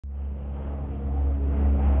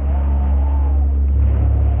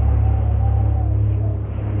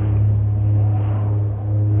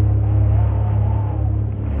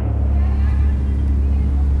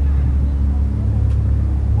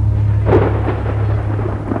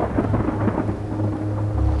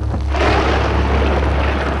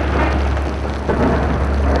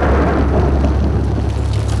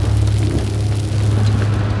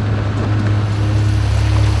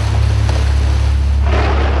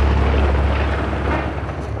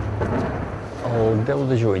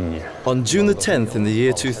On June the 10th in the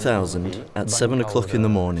year 2000, at 7 o'clock in the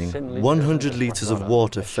morning, 100 litres of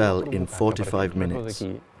water fell in 45 minutes.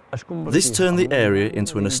 This turned the area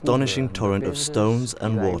into an astonishing torrent of stones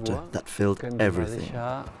and water that filled everything.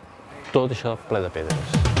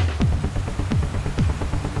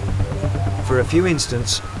 For a few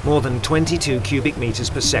instants, more than 22 cubic meters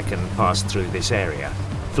per second passed through this area,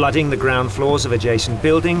 flooding the ground floors of adjacent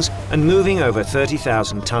buildings and moving over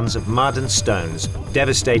 30,000 tons of mud and stones,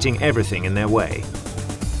 devastating everything in their way.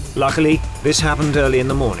 Luckily, this happened early in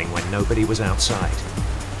the morning when nobody was outside.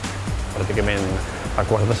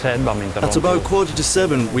 At about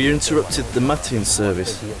 7:15, we interrupted the Matin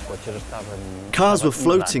service. Cars were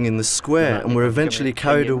floating in the square and were eventually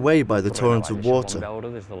carried away by the torrent of water.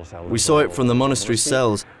 We saw it from the monastery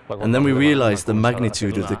cells, and then we realized the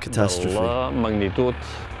magnitude of the catastrophe.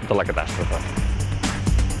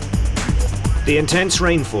 The intense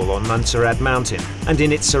rainfall on Montserrat Mountain and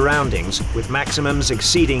in its surroundings, with maximums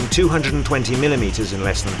exceeding 220 millimeters in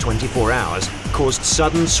less than 24 hours, caused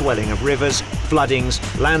sudden swelling of rivers, floodings,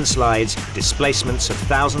 landslides, displacements of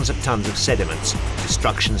thousands of tons of sediments,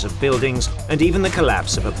 destructions of buildings, and even the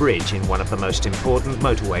collapse of a bridge in one of the most important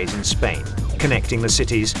motorways in Spain, connecting the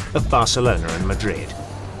cities of Barcelona and Madrid.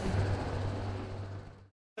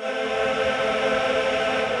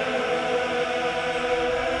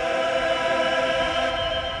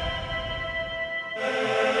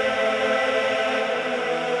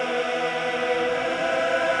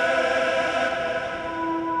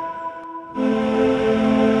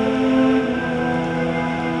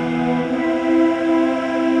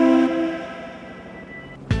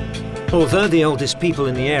 Although the oldest people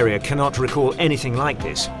in the area cannot recall anything like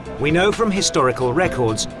this, we know from historical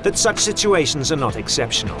records that such situations are not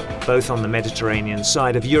exceptional, both on the Mediterranean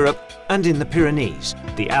side of Europe and in the Pyrenees,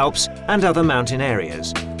 the Alps and other mountain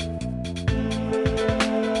areas.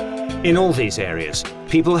 In all these areas,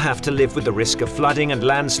 people have to live with the risk of flooding and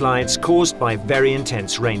landslides caused by very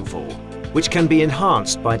intense rainfall, which can be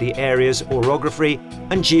enhanced by the area's orography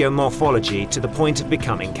and geomorphology to the point of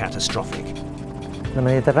becoming catastrophic. The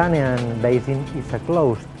Mediterranean basin is a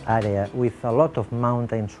closed area with a lot of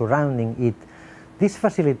mountains surrounding it. This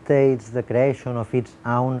facilitates the creation of its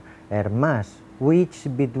own air mass, which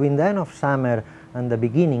between the end of summer and the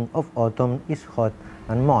beginning of autumn is hot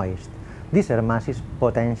and moist. This air mass is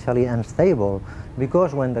potentially unstable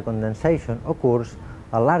because when the condensation occurs,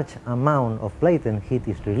 a large amount of latent heat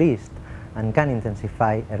is released and can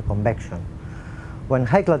intensify air convection. When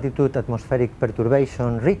high-latitude atmospheric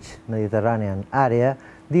perturbation reach Mediterranean area,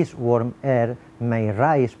 this warm air may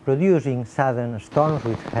rise, producing sudden storms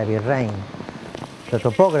with heavy rain. The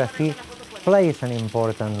topography plays an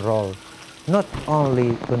important role, not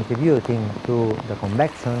only contributing to the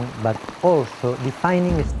convection, but also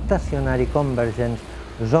defining stationary convergence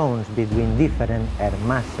zones between different air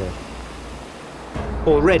masses.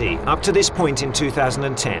 Already, up to this point in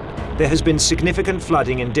 2010, there has been significant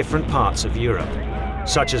flooding in different parts of Europe,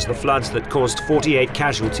 such as the floods that caused 48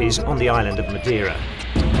 casualties on the island of Madeira,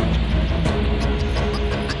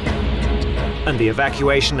 and the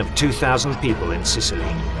evacuation of 2,000 people in Sicily.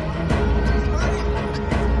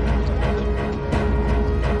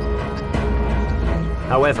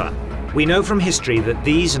 However, we know from history that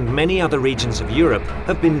these and many other regions of Europe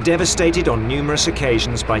have been devastated on numerous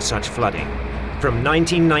occasions by such flooding. From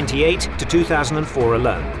 1998 to 2004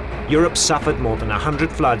 alone, Europe suffered more than 100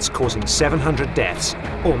 floods causing 700 deaths,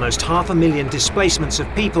 almost 500,000 displacements of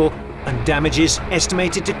people, and damages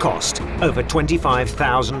estimated to cost over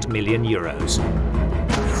 25,000 million euros.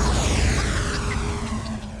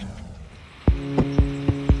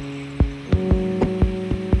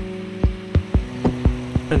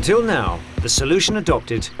 Until now, the solution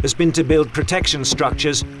adopted has been to build protection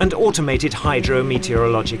structures and automated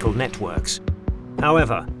hydrometeorological networks.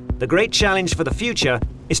 However, the great challenge for the future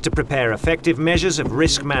is to prepare effective measures of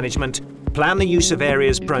risk management, plan the use of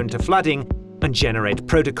areas prone to flooding, and generate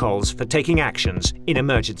protocols for taking actions in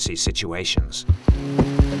emergency situations.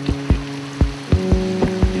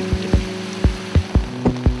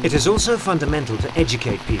 It is also fundamental to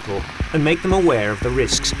educate people and make them aware of the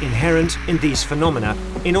risks inherent in these phenomena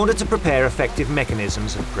in order to prepare effective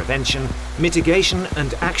mechanisms of prevention, mitigation,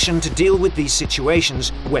 and action to deal with these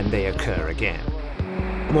situations when they occur again.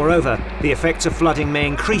 Moreover, the effects of flooding may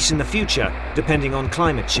increase in the future depending on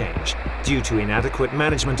climate change, due to inadequate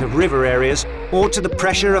management of river areas or to the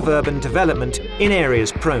pressure of urban development in areas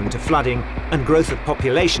prone to flooding and growth of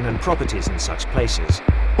population and properties in such places.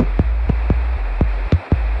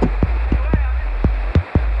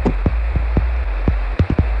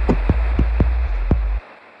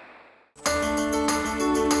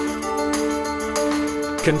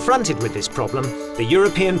 Confronted with this problem, the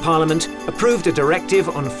European Parliament approved a directive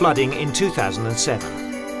on flooding in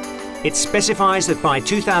 2007. It specifies that by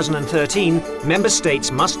 2013, member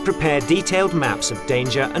states must prepare detailed maps of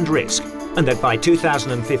danger and risk, and that by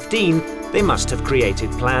 2015, they must have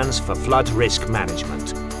created plans for flood risk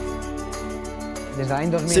management.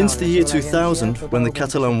 Since the year 2000, when the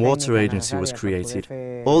Catalan Water Agency was created,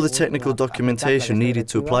 all the technical documentation needed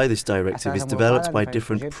to apply this directive is developed by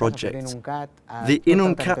different projects. The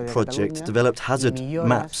INUNCAT project developed hazard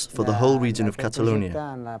maps for the whole region of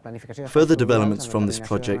Catalonia. Further developments from this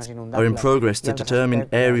project are in progress to determine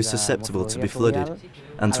areas susceptible to be flooded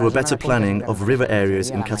and to a better planning of river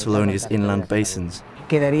areas in Catalonia's inland basins.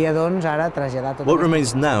 What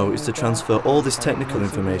remains now is to transfer all this technical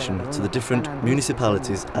information to the different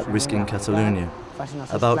municipalities at risk in Catalonia,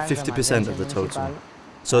 about 50% of the total,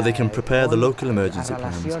 so they can prepare the local emergency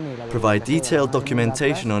plans, provide detailed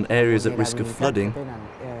documentation on areas at risk of flooding,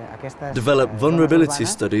 develop vulnerability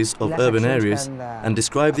studies of urban areas, and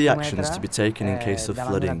describe the actions to be taken in case of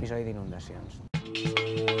flooding.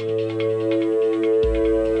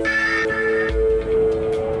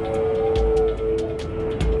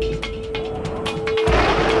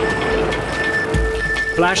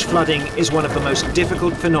 Flash flooding is one of the most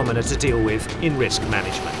difficult phenomena to deal with in risk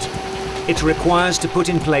management. It requires to put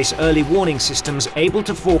in place early warning systems able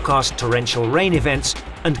to forecast torrential rain events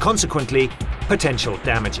and, consequently, potential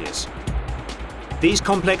damages. These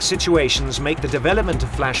complex situations make the development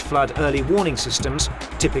of flash flood early warning systems,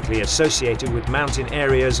 typically associated with mountain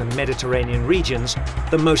areas and Mediterranean regions,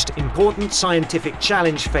 the most important scientific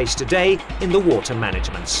challenge faced today in the water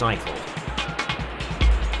management cycle.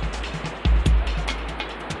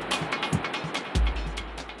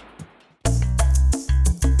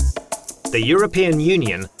 The European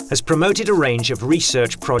Union has promoted a range of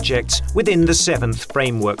research projects within the 7th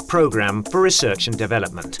Framework Programme for Research and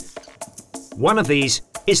Development. One of these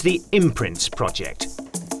is the IMPRINTS project.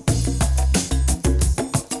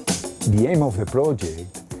 The aim of the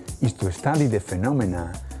project is to study the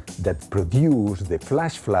phenomena that produce the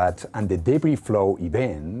flash floods and the debris flow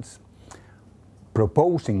events,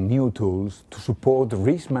 proposing new tools to support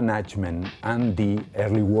risk management and the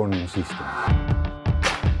early warning system.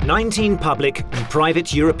 19 public and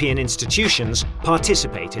private European institutions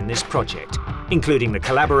participate in this project, including the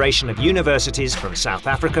collaboration of universities from South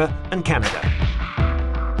Africa and Canada.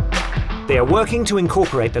 They are working to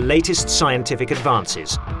incorporate the latest scientific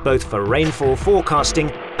advances, both for rainfall forecasting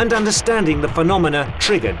and understanding the phenomena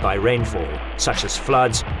triggered by rainfall, such as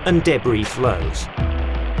floods and debris flows.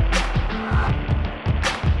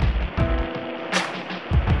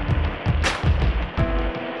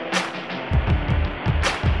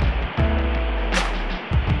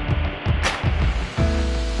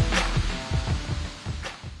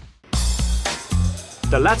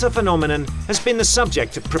 The latter phenomenon has been the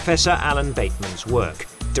subject of Professor Alan Bateman's work,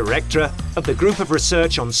 Director of the Group of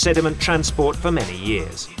Research on Sediment Transport for many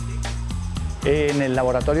years. In the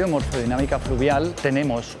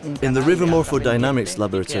River Morphodynamics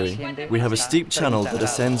laboratory, we have a steep channel that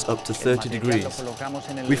ascends up to 30 degrees.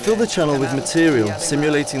 We fill the channel with material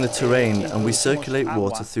simulating the terrain, and we circulate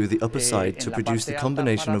water through the upper side to produce the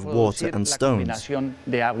combination of water and stones.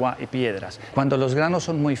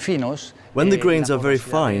 When the grains are very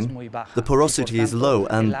fine, the porosity is low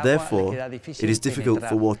and therefore it is difficult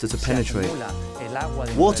for water to penetrate.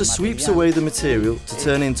 Water sweeps away the material to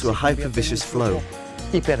turn into a hyperviscous flow.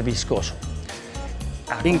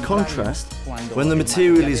 In contrast, when the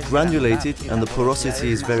material is granulated and the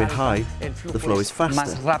porosity is very high, the flow is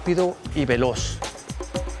faster.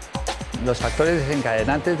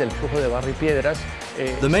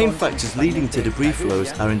 The main factors leading to debris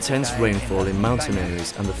flows are intense rainfall in mountain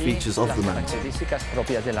areas and the features of the mountain.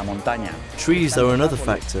 Trees are another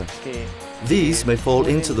factor. These may fall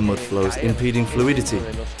into the mud flows, impeding fluidity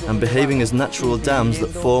and behaving as natural dams that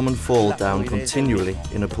form and fall down continually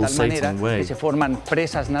in a pulsating way.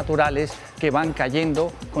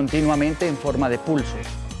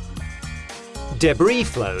 Debris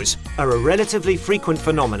flows are a relatively frequent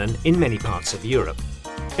phenomenon in many parts of Europe,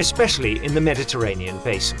 especially in the Mediterranean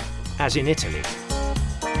basin, as in Italy.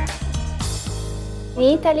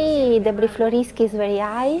 In Italy, debris flow risk is very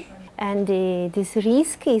high, and this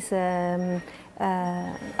risk is,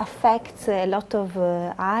 affects a lot of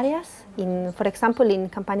areas. For example, in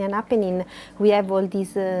Campania-Apennine, we have all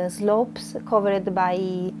these slopes covered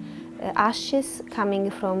by ashes coming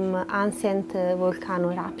from ancient volcano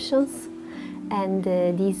eruptions. And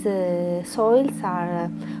these soils are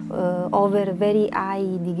over very high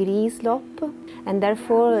degree slope, and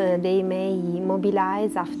therefore they may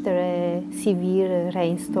mobilize after a severe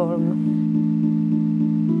rainstorm.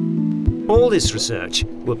 All this research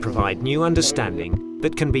will provide new understanding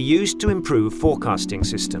that can be used to improve forecasting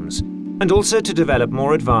systems and also to develop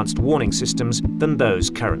more advanced warning systems than those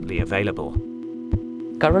currently available.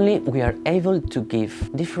 Currently, we are able to give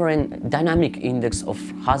different dynamic index of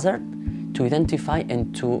hazard to identify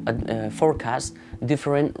and to forecast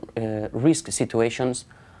different risk situations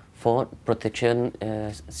for protection,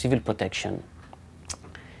 civil protection.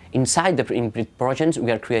 Inside the IMPRINTS projects,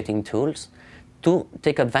 we are creating tools to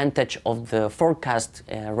take advantage of the forecast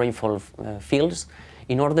rainfall fields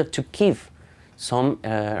in order to give some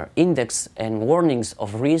index and warnings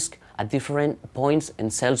of risk at different points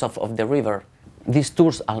and cells of the river. These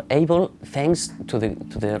tools are able, thanks to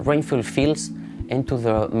the rainfall fields and to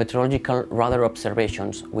the meteorological radar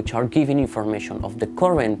observations, which are giving information of the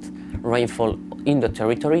current rainfall in the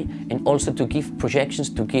territory, and also to give projections,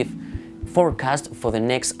 to give forecast for the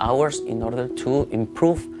next hours in order to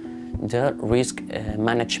improve the risk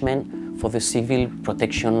management for the civil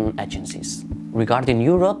protection agencies. Regarding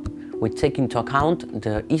Europe, we take into account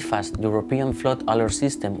the EFAS, the European Flood Alert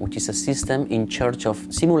System, which is a system in charge of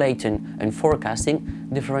simulating and forecasting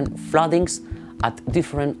different floodings at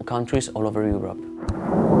different countries all over Europe.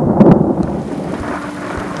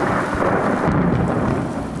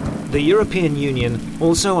 The European Union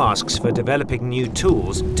also asks for developing new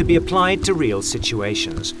tools to be applied to real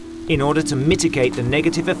situations in order to mitigate the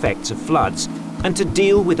negative effects of floods and to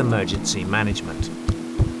deal with emergency management.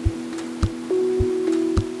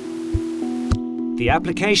 The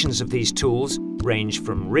applications of these tools range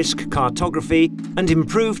from risk cartography and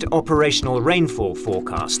improved operational rainfall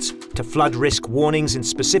forecasts to flood risk warnings in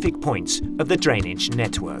specific points of the drainage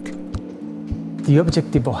network. The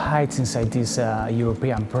objective of HITES inside this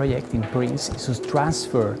European project, IMPRINTS, is to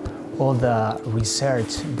transfer all the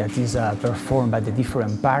research that is performed by the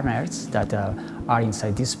different partners that are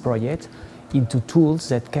inside this project into tools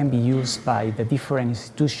that can be used by the different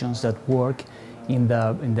institutions that work in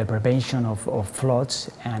the prevention of floods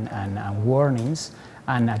and warnings.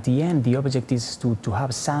 And at the end, the objective is to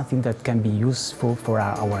have something that can be useful for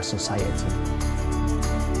our society.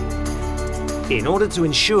 In order to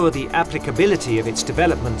ensure the applicability of its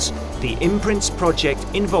developments, the IMPRINTS project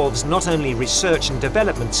involves not only research and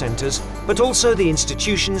development centres, but also the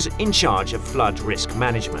institutions in charge of flood risk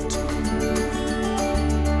management.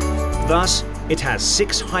 Thus, it has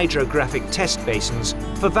 6 hydrographic test basins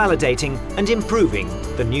for validating and improving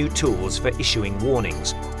the new tools for issuing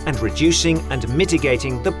warnings and reducing and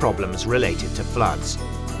mitigating the problems related to floods.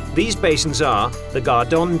 These basins are the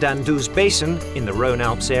Gardon-Dandous Basin in the Rhone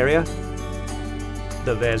Alps area,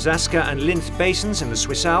 the Verzasca and Linth basins in the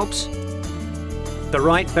Swiss Alps, the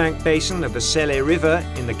right bank basin of the Selle River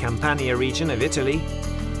in the Campania region of Italy,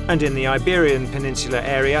 and in the Iberian Peninsula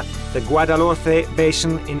area, the Guadalhorce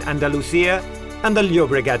basin in Andalusia and the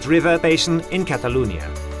Llobregat River basin in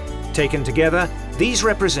Catalonia. Taken together, these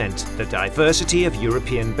represent the diversity of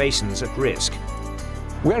European basins at risk.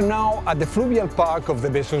 We are now at the fluvial park of the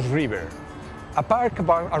Besòs River, a park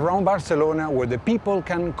around Barcelona where the people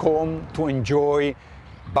can come to enjoy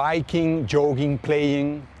biking, jogging,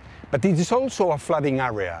 playing, but it is also a flooding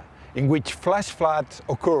area in which flash floods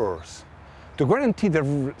occurs. To guarantee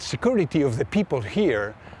the security of the people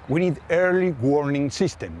here, we need early warning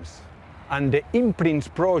systems. And the IMPRINTS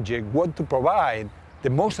project wants to provide the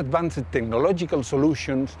most advanced technological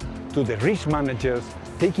solutions to the risk managers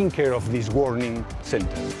taking care of these warning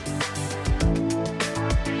centers.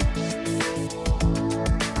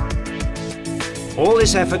 All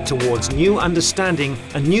this effort towards new understanding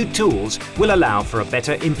and new tools will allow for a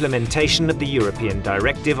better implementation of the European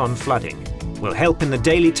Directive on flooding, will help in the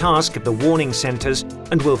daily task of the warning centres,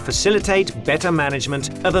 and will facilitate better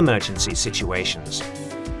management of emergency situations.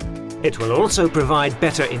 It will also provide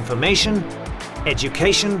better information,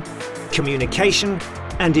 education, communication,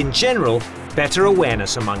 and in general, better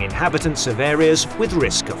awareness among inhabitants of areas with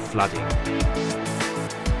risk of flooding.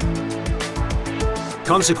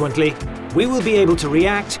 Consequently, we will be able to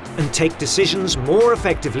react and take decisions more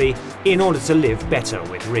effectively in order to live better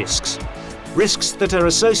with risks. Risks that are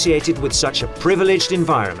associated with such a privileged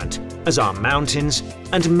environment as our mountains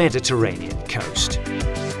and Mediterranean coast.